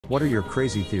What are your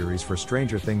crazy theories for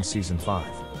Stranger Things Season 5?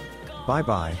 Bye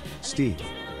bye, Steve.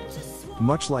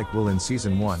 Much like Will in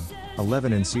Season 1,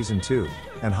 11 in Season 2,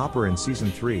 and Hopper in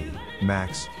Season 3,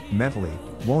 Max, mentally,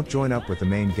 won't join up with the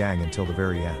main gang until the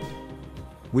very end.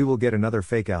 We will get another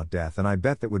fake-out death, and I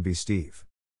bet that would be Steve.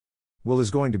 Will is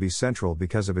going to be central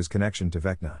because of his connection to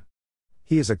Vecna.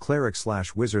 He is a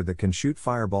cleric/wizard that can shoot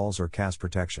fireballs or cast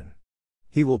protection.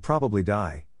 He will probably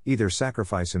die, either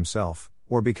sacrifice himself,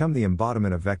 or become the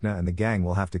embodiment of Vecna, and the gang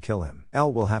will have to kill him.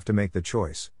 Elle will have to make the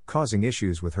choice, causing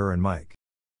issues with her and Mike.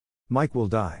 Mike will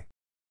die.